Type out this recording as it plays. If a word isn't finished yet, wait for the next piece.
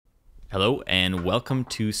Hello and welcome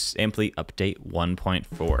to Samply Update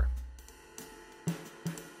 1.4.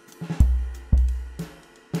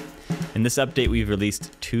 In this update, we've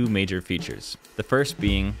released two major features. The first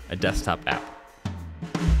being a desktop app.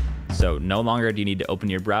 So no longer do you need to open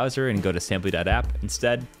your browser and go to samply.app.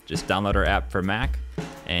 Instead, just download our app for Mac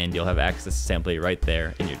and you'll have access to Samply right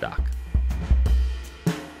there in your dock.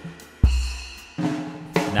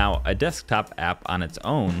 Now, a desktop app on its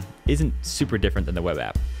own isn't super different than the web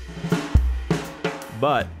app.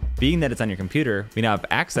 But being that it's on your computer, we now have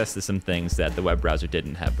access to some things that the web browser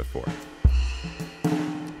didn't have before.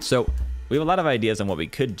 So we have a lot of ideas on what we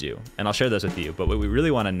could do, and I'll share those with you, but what we really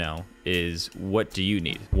want to know is, what do you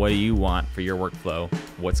need? What do you want for your workflow?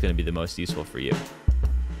 What's going to be the most useful for you?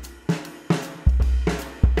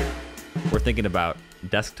 We're thinking about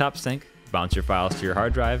desktop sync, bounce your files to your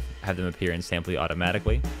hard drive, have them appear in Samply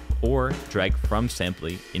automatically, or drag from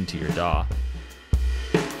Samply into your DAW.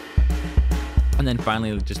 And then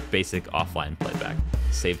finally, just basic offline playback.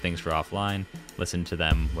 Save things for offline, listen to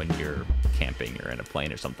them when you're camping or in a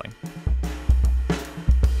plane or something.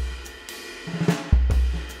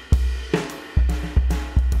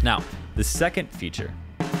 Now, the second feature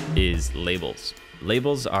is labels.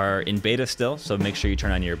 Labels are in beta still, so make sure you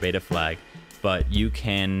turn on your beta flag, but you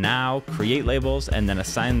can now create labels and then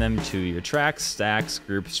assign them to your tracks, stacks,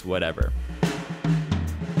 groups, whatever.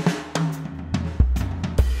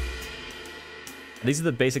 These are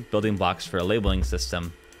the basic building blocks for a labeling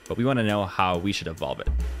system, but we want to know how we should evolve it.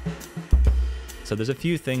 So there's a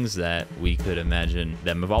few things that we could imagine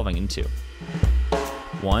them evolving into.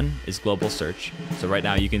 One is global search. So right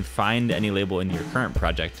now you can find any label in your current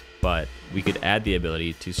project, but we could add the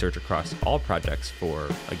ability to search across all projects for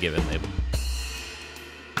a given label.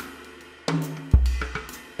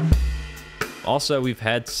 Also, we've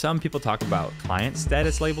had some people talk about client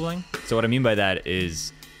status labeling. So what I mean by that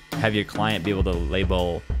is have your client be able to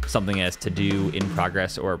label something as to do, in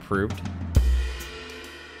progress, or approved.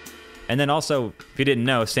 And then also, if you didn't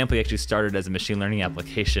know, Samply actually started as a machine learning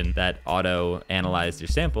application that auto-analyzed your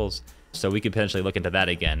samples. So we could potentially look into that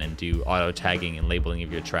again and do auto-tagging and labeling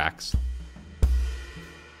of your tracks.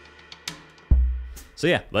 So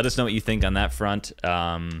yeah, let us know what you think on that front.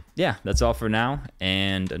 Yeah, that's all for now.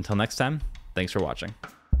 And until next time, thanks for watching.